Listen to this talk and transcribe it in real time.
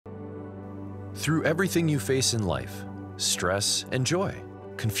Through everything you face in life, stress and joy,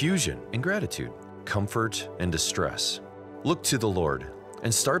 confusion and gratitude, comfort and distress, look to the Lord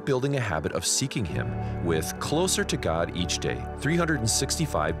and start building a habit of seeking Him with Closer to God Each Day,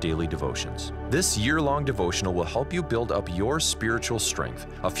 365 daily devotions. This year-long devotional will help you build up your spiritual strength.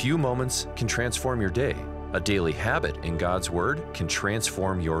 A few moments can transform your day. A daily habit in God's Word can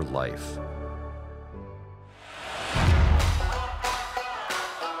transform your life.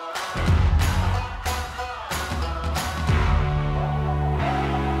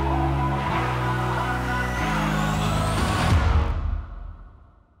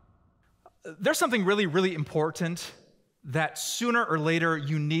 There's something really, really important that sooner or later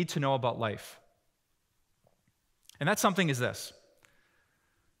you need to know about life. And that something is this.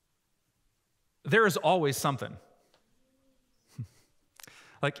 There is always something.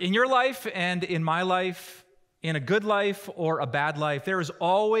 Like in your life and in my life, in a good life or a bad life, there is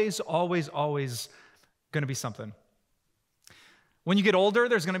always going to be something. When you get older,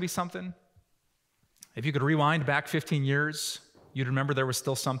 there's going to be something. If you could rewind back 15 years, you'd remember there was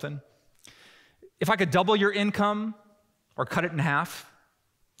still something. If I could double your income or cut it in half,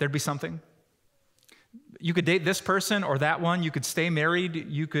 there'd be something. You could date this person or that one. You could stay married.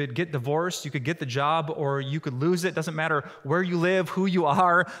 You could get divorced. You could get the job or you could lose it. Doesn't matter where you live, who you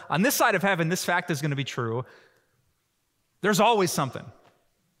are. On this side of heaven, this fact is going to be true. There's always something.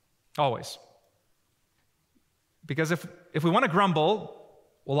 Always. Because if we want to grumble,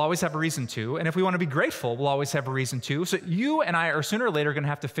 we'll always have a reason to. And if we want to be grateful, we'll always have a reason to. So you and I are sooner or later going to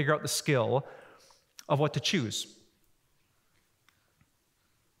have to figure out the skill of what to choose.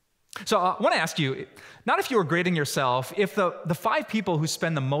 So I want to ask you, not if you were grading yourself, if the 5 people who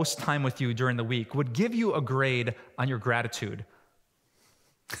spend the most time with you during the week would give you a grade on your gratitude.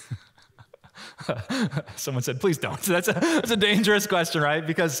 Someone said, please don't. That's a dangerous question, right?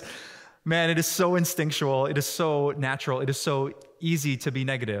 Because, man, it is so instinctual. It is so natural. It is so easy to be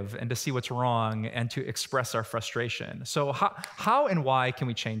negative and to see what's wrong and to express our frustration. So how and why can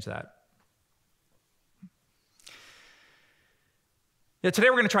we change that? Yeah,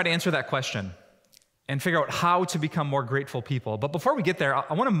 today we're going to try to answer that question and figure out how to become more grateful people. But before we get there,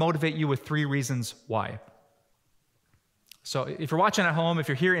 I want to motivate you with 3 reasons why. So if you're watching at home, if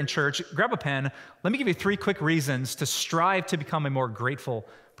you're here in church, grab a pen. Let me give you 3 quick reasons to strive to become a more grateful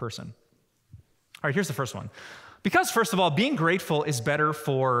person. All right, here's the first one. Because, first of all, being grateful is better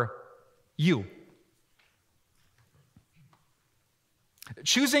for you.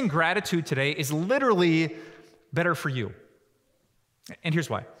 Choosing gratitude today is literally better for you. And here's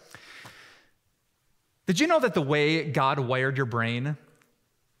why. Did you know that the way God wired your brain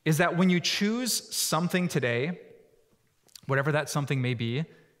is that when you choose something today, whatever that something may be,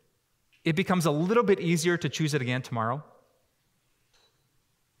 it becomes a little bit easier to choose it again tomorrow?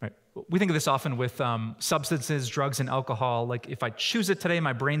 Right. We think of this often with substances, drugs, and alcohol. Like if I choose it today,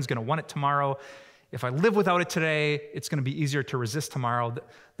 my brain's going to want it tomorrow. If I live without it today, it's going to be easier to resist tomorrow.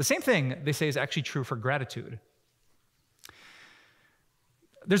 The same thing, they say, is actually true for gratitude.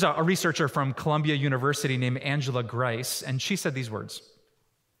 There's a researcher from Columbia University named Angela Grice, and she said these words.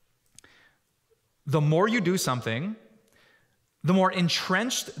 The more you do something, the more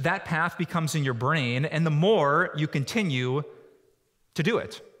entrenched that path becomes in your brain, and the more you continue to do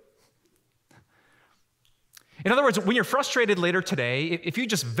it. In other words, when you're frustrated later today, if you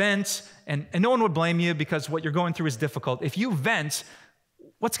just vent, and no one would blame you because what you're going through is difficult, if you vent,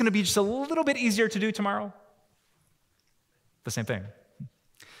 what's going to be just a little bit easier to do tomorrow? The same thing.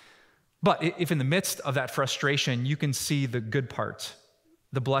 But if in the midst of that frustration, you can see the good part,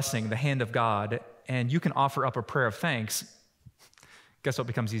 the blessing, the hand of God, and you can offer up a prayer of thanks, guess what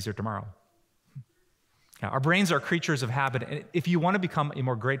becomes easier tomorrow? Yeah, our brains are creatures of habit, and if you want to become a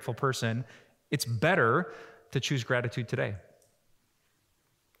more grateful person, it's better to choose gratitude today.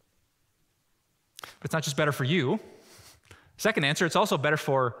 But it's not just better for you. Second answer, it's also better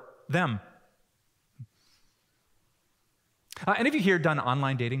for them. Any of you here done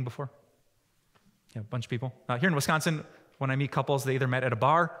online dating before? Yeah, a bunch of people. Here in Wisconsin, when I meet couples, they either met at a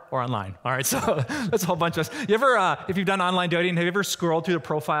bar or online. All right, so that's a whole bunch of us. You ever, if you've done online dating, have you ever scrolled through the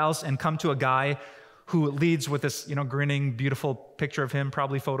profiles and come to a guy who leads with this, grinning, beautiful picture of him,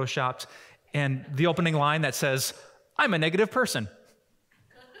 probably photoshopped, and the opening line that says, "I'm a negative person.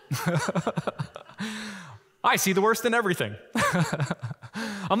 I see the worst in everything.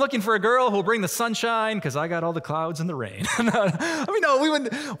 I'm looking for a girl who'll bring the sunshine because I got all the clouds and the rain." I mean, no, we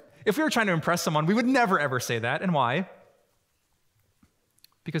wouldn't. If we were trying to impress someone, we would never, ever say that. And why?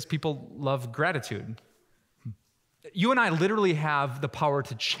 Because people love gratitude. You and I literally have the power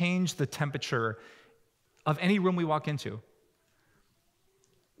to change the temperature of any room we walk into.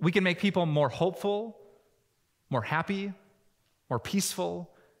 We can make people more hopeful, more happy, more peaceful,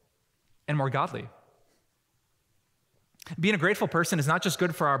 and more godly. Being a grateful person is not just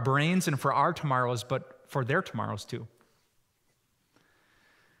good for our brains and for our tomorrows, but for their tomorrows too.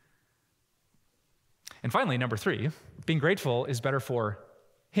 And finally, number 3, being grateful is better for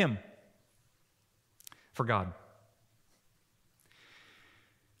Him, for God.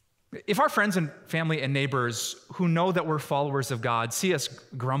 If our friends and family and neighbors who know that we're followers of God see us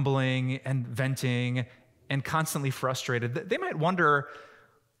grumbling and venting and constantly frustrated, they might wonder,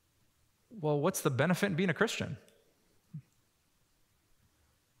 well, what's the benefit in being a Christian?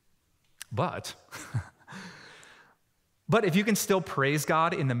 But if you can still praise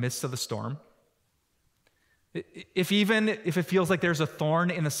God in the midst of the storm, if it feels like there's a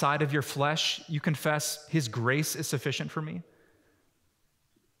thorn in the side of your flesh, you confess His grace is sufficient for me.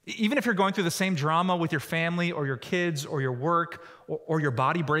 Even if you're going through the same drama with your family or your kids or your work or your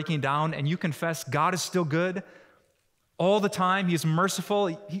body breaking down, and you confess God is still good all the time, He is merciful,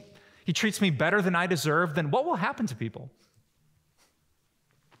 He treats me better than I deserve, then what will happen to people?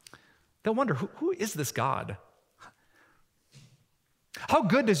 They'll wonder, who is this God? How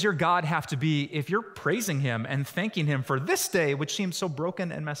good does your God have to be if you're praising Him and thanking Him for this day, which seems so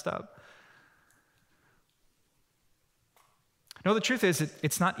broken and messed up? No, the truth is,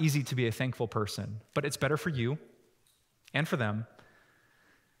 it's not easy to be a thankful person, but it's better for you and for them,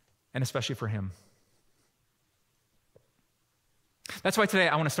 and especially for Him. That's why today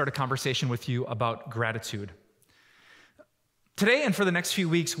I want to start a conversation with you about gratitude. Today and for the next few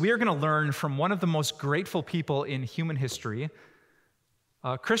weeks, we are going to learn from one of the most grateful people in human history,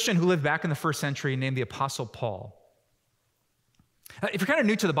 a Christian who lived back in the first century named the Apostle Paul. If you're kind of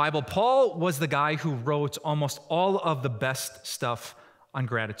new to the Bible, Paul was the guy who wrote almost all of the best stuff on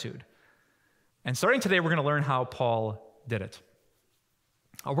gratitude. And starting today, we're going to learn how Paul did it.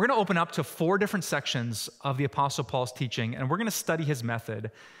 We're going to open up to 4 different sections of the Apostle Paul's teaching, and we're going to study his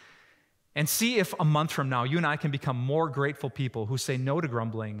method and see if a month from now, you and I can become more grateful people who say no to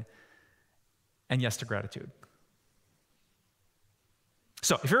grumbling and yes to gratitude.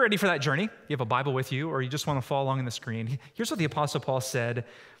 So if you're ready for that journey, you have a Bible with you, or you just want to follow along on the screen, here's what the Apostle Paul said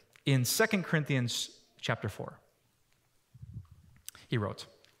in 2 Corinthians chapter 4. He wrote,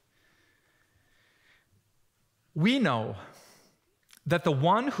 "We know that the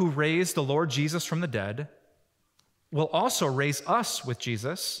one who raised the Lord Jesus from the dead will also raise us with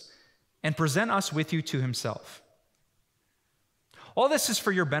Jesus and present us with you to Himself. All this is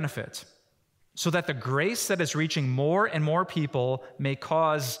for your benefit, so that the grace that is reaching more and more people may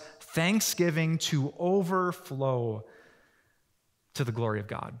cause thanksgiving to overflow to the glory of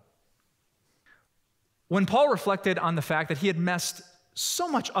God." When Paul reflected on the fact that he had messed so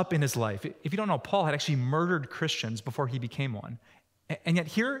much up in his life, if you don't know, Paul had actually murdered Christians before he became one. And yet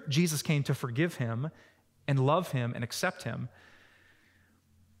here Jesus came to forgive him and love him and accept him.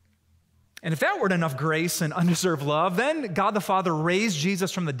 And if that weren't enough grace and undeserved love, then God the Father raised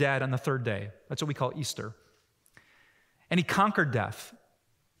Jesus from the dead on the 3rd day. That's what we call Easter. And He conquered death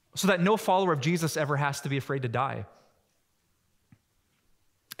so that no follower of Jesus ever has to be afraid to die.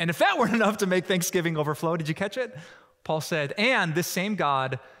 And if that weren't enough to make Thanksgiving overflow, did you catch it? Paul said, and this same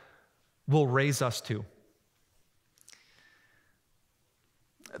God will raise us too.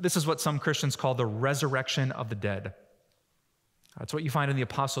 This is what some Christians call the resurrection of the dead. That's what you find in the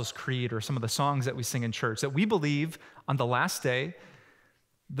Apostles' Creed or some of the songs that we sing in church, that we believe on the last day,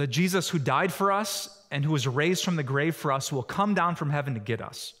 the Jesus who died for us and who was raised from the grave for us will come down from heaven to get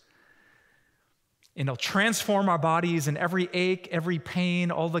us. And He'll transform our bodies, and every ache, every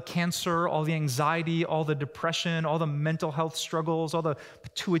pain, all the cancer, all the anxiety, all the depression, all the mental health struggles, all the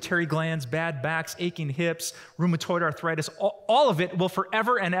pituitary glands, bad backs, aching hips, rheumatoid arthritis, all of it will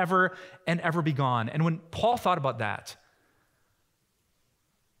forever and ever be gone. And when Paul thought about that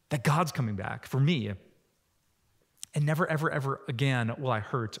God's coming back for me, and never, ever again will I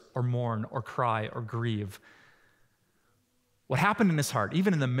hurt or mourn or cry or grieve. What happened in his heart,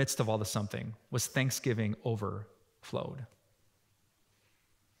 even in the midst of all the something, was thanksgiving overflowed.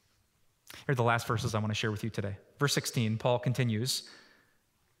 Here are the last verses I want to share with you today. Verse 16, Paul continues,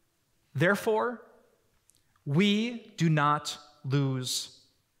 "Therefore, we do not lose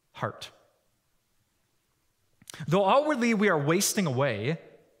heart. Though outwardly we are wasting away,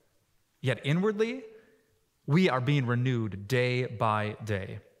 yet inwardly, we are being renewed day by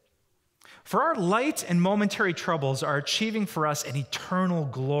day. For our light and momentary troubles are achieving for us an eternal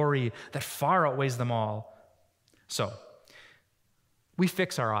glory that far outweighs them all. So, we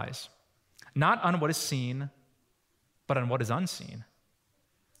fix our eyes, not on what is seen, but on what is unseen.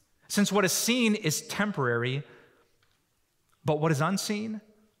 Since what is seen is temporary, but what is unseen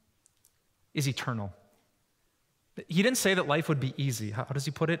is eternal. He didn't say that life would be easy. How does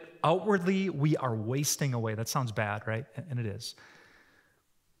he put it? Outwardly, we are wasting away. That sounds bad, right? And it is.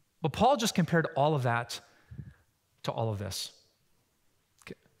 But Paul just compared all of that to all of this.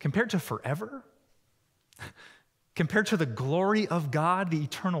 Compared to forever, compared to the glory of God, the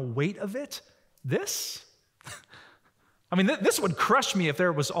eternal weight of it, this? I mean, this would crush me if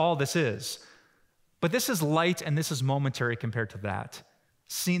there was all this is. But this is light and this is momentary compared to that.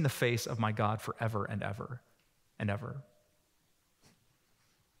 Seeing the face of my God forever and ever and ever.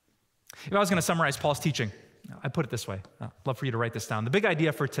 If I was going to summarize Paul's teaching, I put it this way. I'd love for you to write this down. The big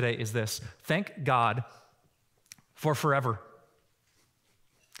idea for today is this: thank God for forever.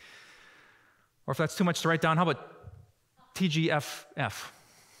 Or if that's too much to write down, how about TGFF?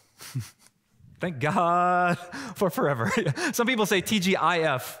 Thank God for forever. Some people say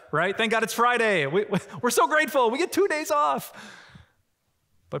TGIF, right? Thank God it's Friday. We're so grateful. We get 2 days off.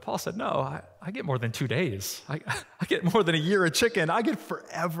 But Paul said, no, I get more than 2 days. I get more than a year of chicken. I get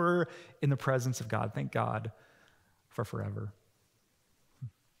forever in the presence of God. Thank God for forever.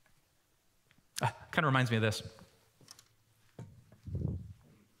 Kind of reminds me of this.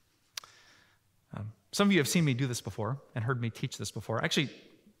 Some of you have seen me do this before and heard me teach this before. I actually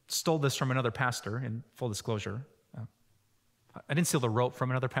stole this from another pastor, in full disclosure. I didn't steal the rope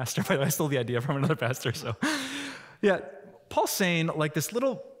from another pastor, but I stole the idea from another pastor. So, yeah, Paul's saying like this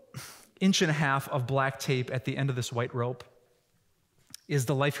little 1.5 inches of black tape at the end of this white rope is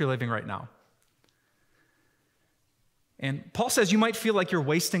the life you're living right now. And Paul says you might feel like you're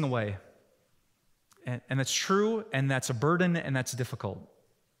wasting away. And that's true, and that's a burden, and that's difficult.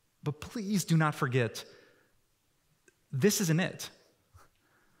 But please do not forget, this isn't it.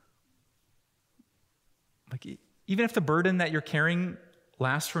 Like, even if the burden that you're carrying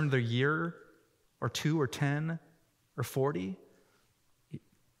lasts for another year or 2 or 10 or 40,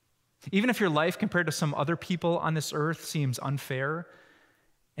 even if your life compared to some other people on this earth seems unfair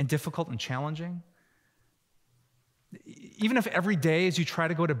and difficult and challenging, even if every day as you try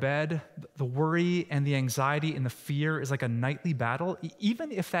to go to bed, the worry and the anxiety and the fear is like a nightly battle,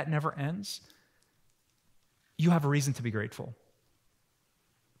 even if that never ends, you have a reason to be grateful.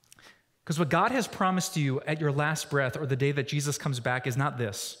 Because what God has promised you at your last breath or the day that Jesus comes back is not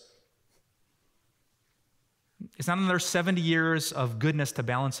this. It's not another 70 years of goodness to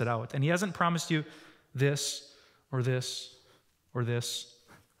balance it out. And he hasn't promised you this or this or this.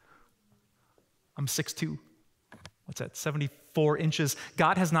 I'm 6'2". What's that, 74 inches?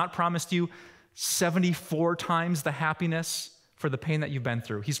 God has not promised you 74 times the happiness for the pain that you've been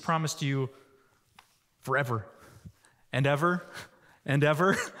through. He's promised you forever and ever and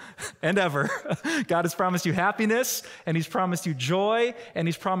ever and ever. God has promised you happiness, and he's promised you joy, and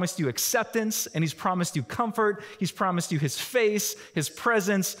he's promised you acceptance, and he's promised you comfort. He's promised you his face, his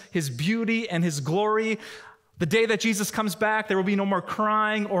presence, his beauty, and his glory. The day that Jesus comes back, there will be no more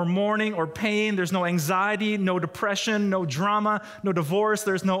crying or mourning or pain. There's no anxiety, no depression, no drama, no divorce.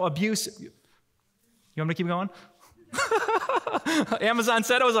 There's no abuse. You want me to keep going? Amazon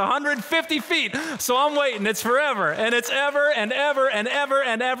said it was 150 feet, so I'm waiting. It's forever, and it's ever and ever and ever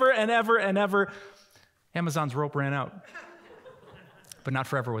and ever and ever and ever. Amazon's rope ran out, but not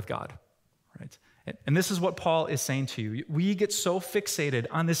forever with God, right? And this is what Paul is saying to you. We get so fixated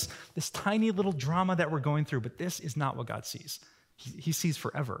on this tiny little drama that we're going through, but this is not what God sees. He sees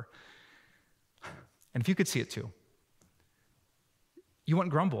forever. And if you could see it too, you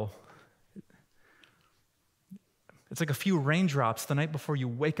wouldn't grumble. It's like a few raindrops the night before you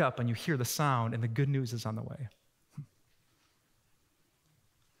wake up and you hear the sound and the good news is on the way.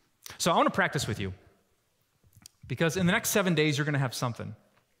 So I want to practice with you because in the next 7 days, you're going to have something,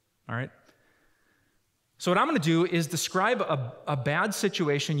 all right? So what I'm going to do is describe a bad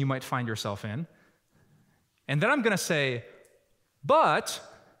situation you might find yourself in, and then I'm going to say, but,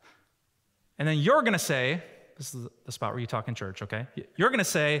 and then you're going to say, this is the spot where you talk in church, okay? You're going to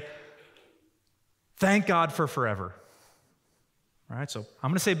say, thank God for forever. All right, so I'm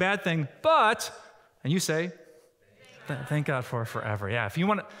going to say bad thing, but, and you say, thank God for forever. Yeah, if you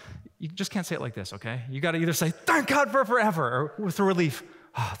want to, you just can't say it like this, okay? You got to either say, thank God for forever, or with a relief,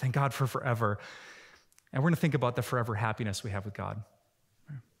 oh, thank God for forever. And we're going to think about the forever happiness we have with God.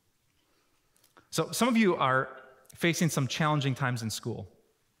 So some of you are facing some challenging times in school.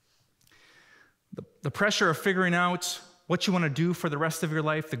 The pressure of figuring out what you want to do for the rest of your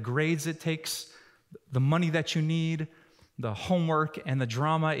life, the grades it takes, the money that you need, the homework and the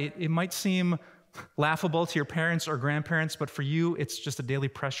drama, it might seem laughable to your parents or grandparents, but for you, it's just a daily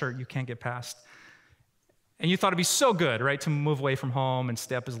pressure you can't get past. And you thought it'd be so good, right, to move away from home and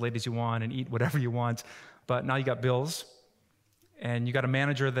stay up as late as you want and eat whatever you want, but now you got bills, and you got a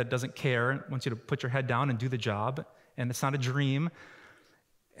manager that doesn't care and wants you to put your head down and do the job, and it's not a dream,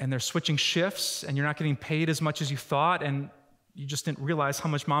 and they're switching shifts, and you're not getting paid as much as you thought, and you just didn't realize how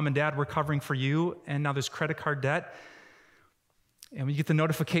much mom and dad were covering for you, and now there's credit card debt. And when you get the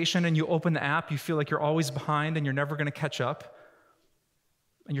notification and you open the app, you feel like you're always behind and you're never going to catch up.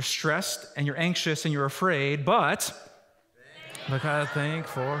 And you're stressed and you're anxious and you're afraid, but look, I thank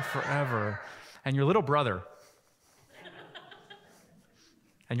for forever. And your little brother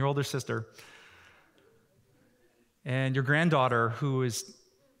and your older sister and your granddaughter who is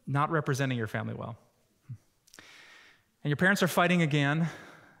not representing your family well. And your parents are fighting again,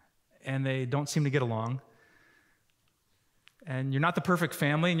 and they don't seem to get along. And you're not the perfect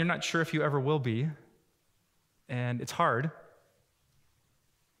family, and you're not sure if you ever will be. And it's hard.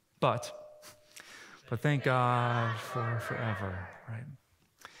 But thank God for forever, right?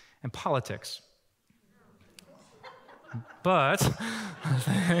 And politics. But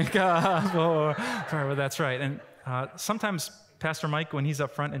thank God for forever, that's right. And sometimes Pastor Mike, when he's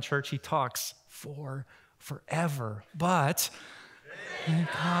up front in church, he talks for forever, but thank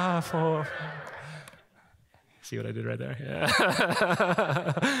God for... See what I did right there? Yeah.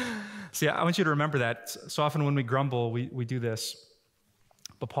 See, I want you to remember that. So often when we grumble, we do this.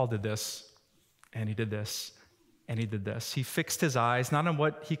 But Paul did this, and he did this, and he did this. He fixed his eyes, not on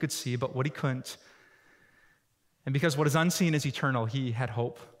what he could see, but what he couldn't. And because what is unseen is eternal, he had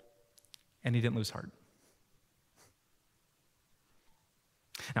hope, and he didn't lose heart.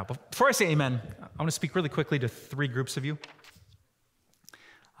 Now, before I say amen, I want to speak really quickly to three groups of you.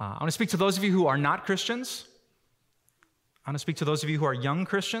 I want to speak to those of you who are not Christians. I want to speak to those of you who are young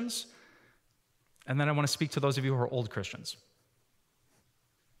Christians. And then I want to speak to those of you who are old Christians.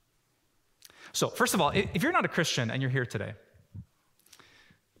 So, first of all, if you're not a Christian and you're here today,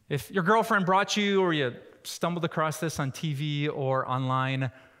 if your girlfriend brought you or you stumbled across this on TV or online,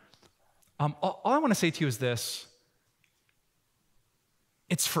 all I want to say to you is this.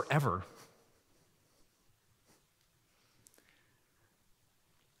 It's forever.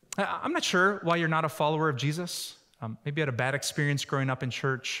 I'm not sure why you're not a follower of Jesus. Maybe you had a bad experience growing up in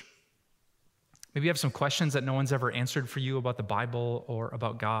church. Maybe you have some questions that no one's ever answered for you about the Bible or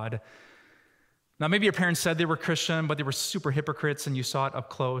about God. Now, maybe your parents said they were Christian, but they were super hypocrites and you saw it up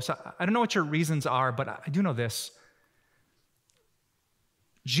close. I don't know what your reasons are, but I do know this.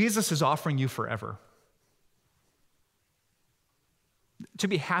 Jesus is offering you forever. To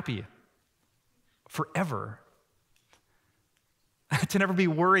be happy forever. To never be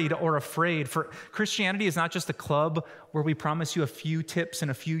worried or afraid. For Christianity is not just a club where we promise you a few tips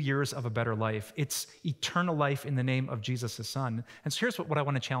and a few years of a better life. It's eternal life in the name of Jesus, his son. And so here's what I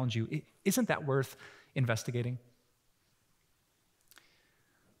want to challenge you. Isn't that worth investigating?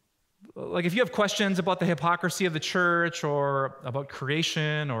 Like if you have questions about the hypocrisy of the church or about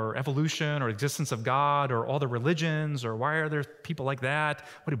creation or evolution or existence of God or all the religions or why are there people like that?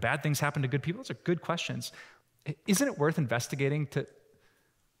 What do bad things happen to good people? Those are good questions. Isn't it worth investigating to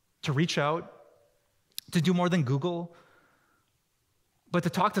reach out, to do more than Google, but to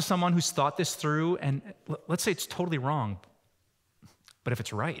talk to someone who's thought this through and let's say it's totally wrong, but if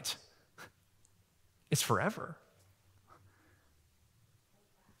it's right, it's forever.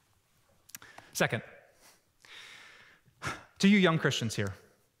 Second, to you young Christians here,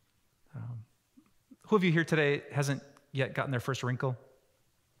 who of you here today hasn't yet gotten their first wrinkle?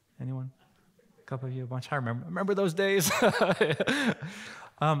 Anyone? A couple of you, a bunch. I remember those days. Can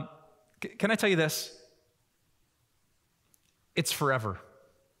I tell you this? It's forever.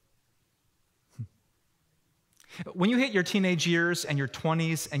 When you hit your teenage years and your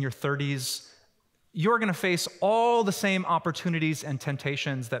 20s and your 30s, you're going to face all the same opportunities and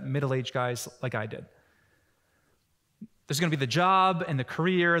temptations that middle-aged guys like I did. There's going to be the job and the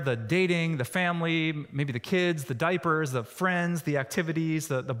career, the dating, the family, maybe the kids, the diapers, the friends, the activities,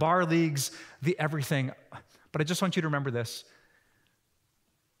 the bar leagues, the everything. But I just want you to remember this.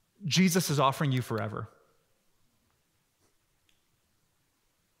 Jesus is offering you forever.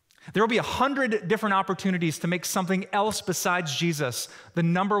 There will be 100 different opportunities to make something else besides Jesus the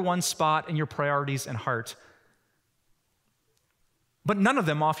number one spot in your priorities and heart. But none of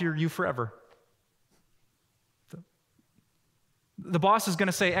them offer you forever. The boss is going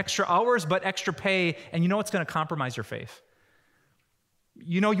to say extra hours, but extra pay, and you know it's going to compromise your faith.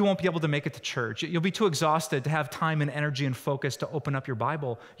 You know you won't be able to make it to church. You'll be too exhausted to have time and energy and focus to open up your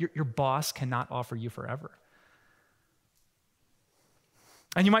Bible. Your boss cannot offer you forever.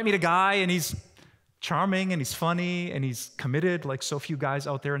 And you might meet a guy and he's charming and he's funny and he's committed like so few guys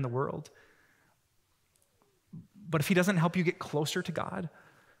out there in the world. But if he doesn't help you get closer to God,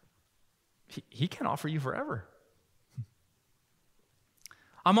 he can't offer you forever.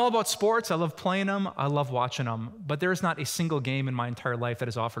 I'm all about sports. I love playing them. I love watching them. But there is not a single game in my entire life that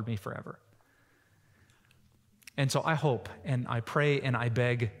has offered me forever. And so I hope and I pray and I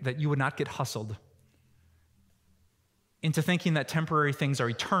beg that you would not get hustled into thinking that temporary things are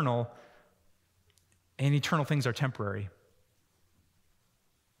eternal and eternal things are temporary.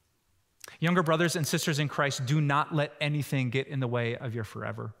 Younger brothers and sisters in Christ, do not let anything get in the way of your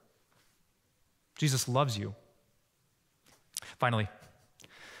forever. Jesus loves you. Finally,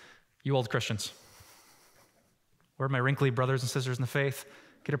 you old Christians, where are my wrinkly brothers and sisters in the faith?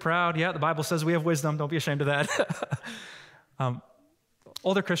 Get it proud. Yeah, the Bible says we have wisdom. Don't be ashamed of that.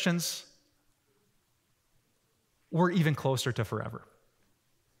 Older Christians, we're even closer to forever.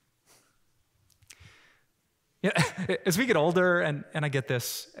 Yeah, as we get older, and I get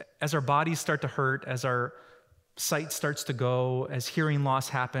this, as our bodies start to hurt, as our sight starts to go, as hearing loss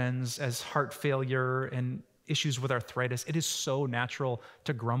happens, as heart failure and issues with arthritis, it is so natural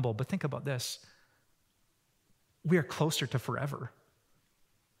to grumble. But think about this. We are closer to forever.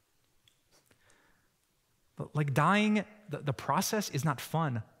 But like dying, the process is not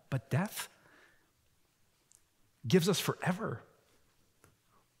fun, but death gives us forever.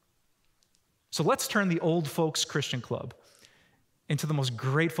 So let's turn the old folks Christian club into the most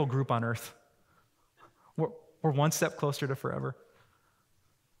grateful group on earth. We're one step closer to forever.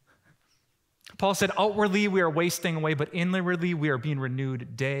 Paul said, outwardly we are wasting away, but inwardly we are being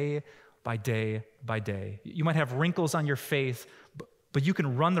renewed day by day by day. You might have wrinkles on your face, but you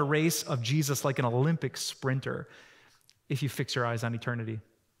can run the race of Jesus like an Olympic sprinter if you fix your eyes on eternity.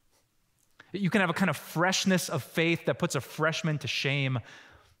 You can have a kind of freshness of faith that puts a freshman to shame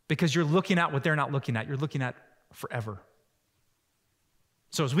because you're looking at what they're not looking at. You're looking at forever.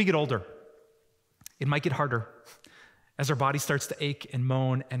 So as we get older, it might get harder as our body starts to ache and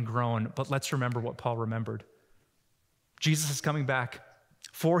moan and groan, but let's remember what Paul remembered. Jesus is coming back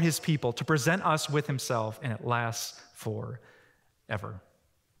for his people to present us with himself, and it lasts forever.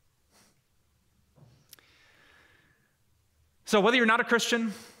 So whether you're not a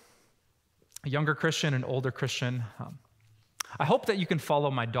Christian, a younger Christian, an older Christian, I hope that you can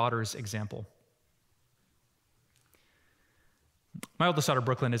follow my daughter's example. My oldest daughter,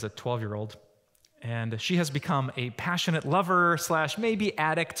 Brooklyn, is a 12-year-old, and she has become a passionate lover / maybe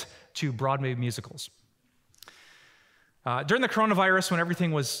addict to Broadway musicals. During the coronavirus, when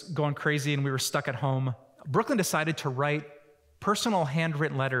everything was going crazy and we were stuck at home, Brooklyn decided to write personal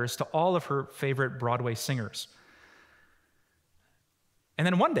handwritten letters to all of her favorite Broadway singers. And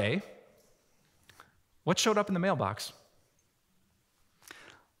then one day, what showed up in the mailbox?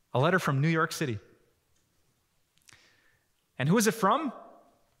 A letter from New York City. And who is it from?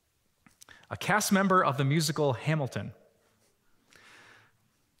 A cast member of the musical Hamilton.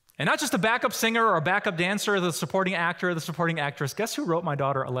 And not just a backup singer or a backup dancer, or the supporting actor or the supporting actress. Guess who wrote my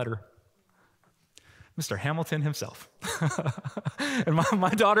daughter a letter? Mr. Hamilton himself. And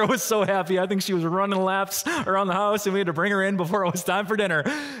my daughter was so happy. I think she was running laps around the house, and we had to bring her in before it was time for dinner.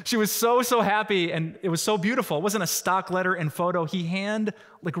 She was so happy, and it was so beautiful. It wasn't a stock letter and photo. He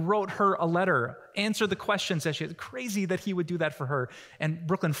wrote her a letter, answered the questions that she had. Crazy that he would do that for her. And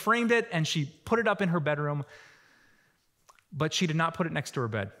Brooklyn framed it, and she put it up in her bedroom, but she did not put it next to her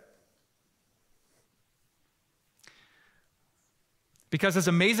bed. Because as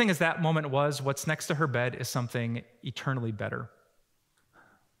amazing as that moment was, what's next to her bed is something eternally better.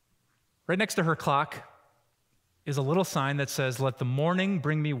 Right next to her clock is a little sign that says, "Let the morning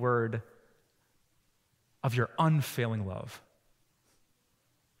bring me word of your unfailing love,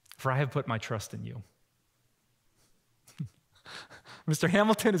 for I have put my trust in you." Mr.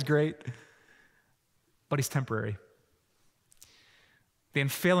 Hamilton is great, but he's temporary. The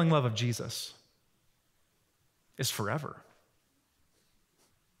unfailing love of Jesus is forever.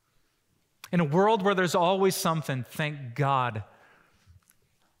 In a world where there's always something, thank God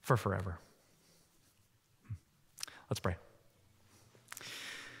for forever. Let's pray.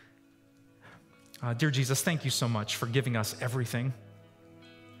 Dear Jesus, thank you so much for giving us everything.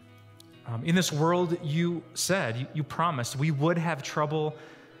 In this world, you said, you promised we would have trouble,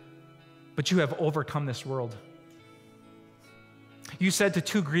 but you have overcome this world. You said to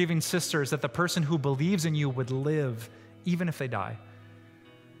two grieving sisters that the person who believes in you would live even if they die.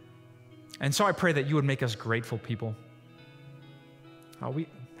 And so I pray that you would make us grateful people. We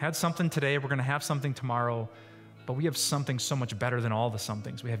had something today, we're going to have something tomorrow, but we have something so much better than all the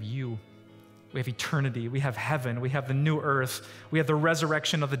somethings. We have you. We have eternity. We have heaven. We have the new earth. We have the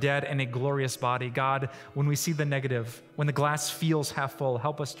resurrection of the dead and a glorious body. God, when we see the negative, when the glass feels half full,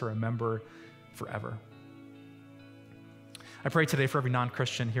 help us to remember forever. I pray today for every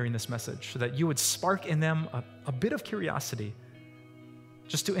non-Christian hearing this message so that you would spark in them a bit of curiosity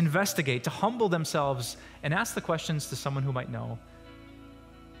just to investigate, to humble themselves and ask the questions to someone who might know.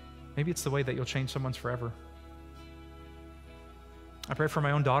 Maybe it's the way that you'll change someone's forever. I pray for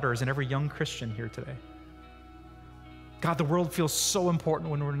my own daughters and every young Christian here today. God, the world feels so important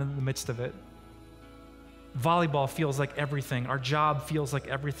when we're in the midst of it. Volleyball feels like everything. Our job feels like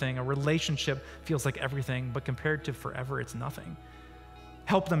everything. A relationship feels like everything. But compared to forever, it's nothing.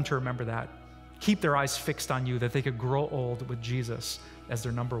 Help them to remember that. Keep their eyes fixed on you, that they could grow old with Jesus as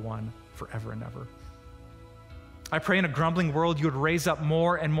their number one forever and ever. I pray in a grumbling world, you would raise up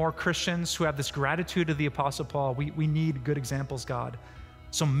more and more Christians who have this gratitude of the Apostle Paul. We need good examples, God.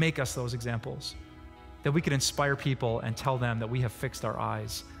 So make us those examples, that we could inspire people and tell them that we have fixed our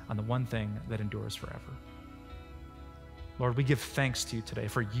eyes on the one thing that endures forever. Lord, we give thanks to you today,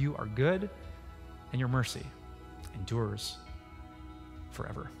 for you are good and your mercy endures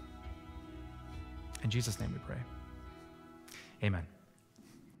forever. In Jesus' name we pray. Amen.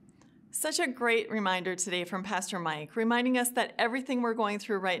 Such a great reminder today from Pastor Mike, reminding us that everything we're going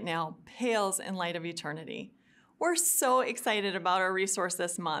through right now pales in light of eternity. We're so excited about our resource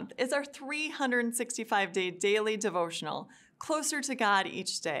this month. It's our 365-day daily devotional, Closer to God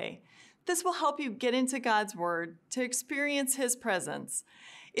Each Day. This will help you get into God's Word, to experience His presence.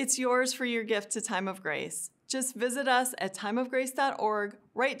 It's yours for your gift to Time of Grace. Just visit us at timeofgrace.org,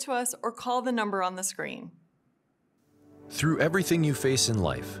 write to us, or call the number on the screen. Through everything you face in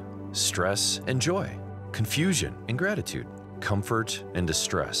life, stress and joy, confusion and gratitude, comfort and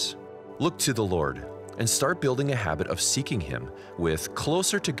distress, look to the Lord and start building a habit of seeking Him with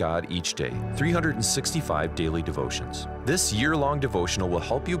Closer to God Each Day, 365 daily devotions. This year-long devotional will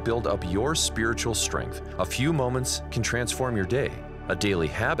help you build up your spiritual strength. A few moments can transform your day. A daily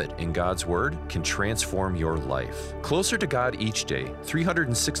habit in God's Word can transform your life. Closer to God Each Day,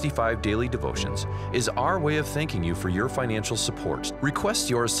 365 daily devotions is our way of thanking you for your financial support. Request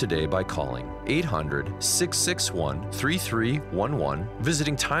yours today by calling 800-661-3311,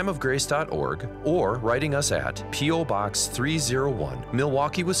 visiting timeofgrace.org, or writing us at P.O. Box 301,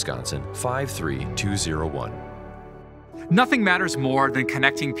 Milwaukee, Wisconsin, 53201. Nothing matters more than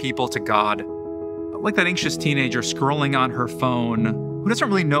connecting people to God. Like that anxious teenager scrolling on her phone who doesn't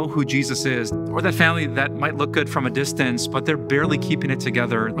really know who Jesus is, or that family that might look good from a distance, but they're barely keeping it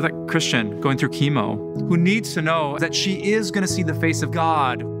together, or that Christian going through chemo who needs to know that she is going to see the face of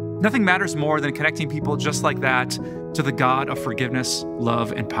God. Nothing matters more than connecting people just like that to the God of forgiveness,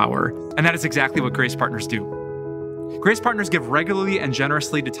 love, and power. And that is exactly what Grace Partners do. Grace Partners give regularly and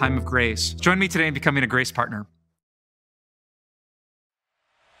generously to Time of Grace. Join me today in becoming a Grace Partner.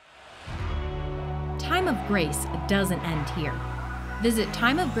 Time of Grace doesn't end here. Visit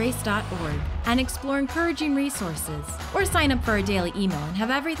timeofgrace.org and explore encouraging resources, or sign up for our daily email and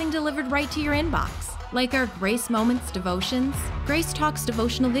have everything delivered right to your inbox, like our Grace Moments devotions, Grace Talks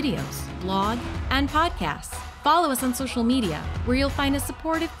devotional videos, blog, and podcasts. Follow us on social media, where you'll find a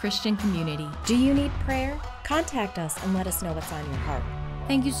supportive Christian community. Do you need prayer? Contact us and let us know what's on your heart.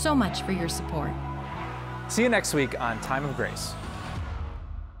 Thank you so much for your support. See you next week on Time of Grace.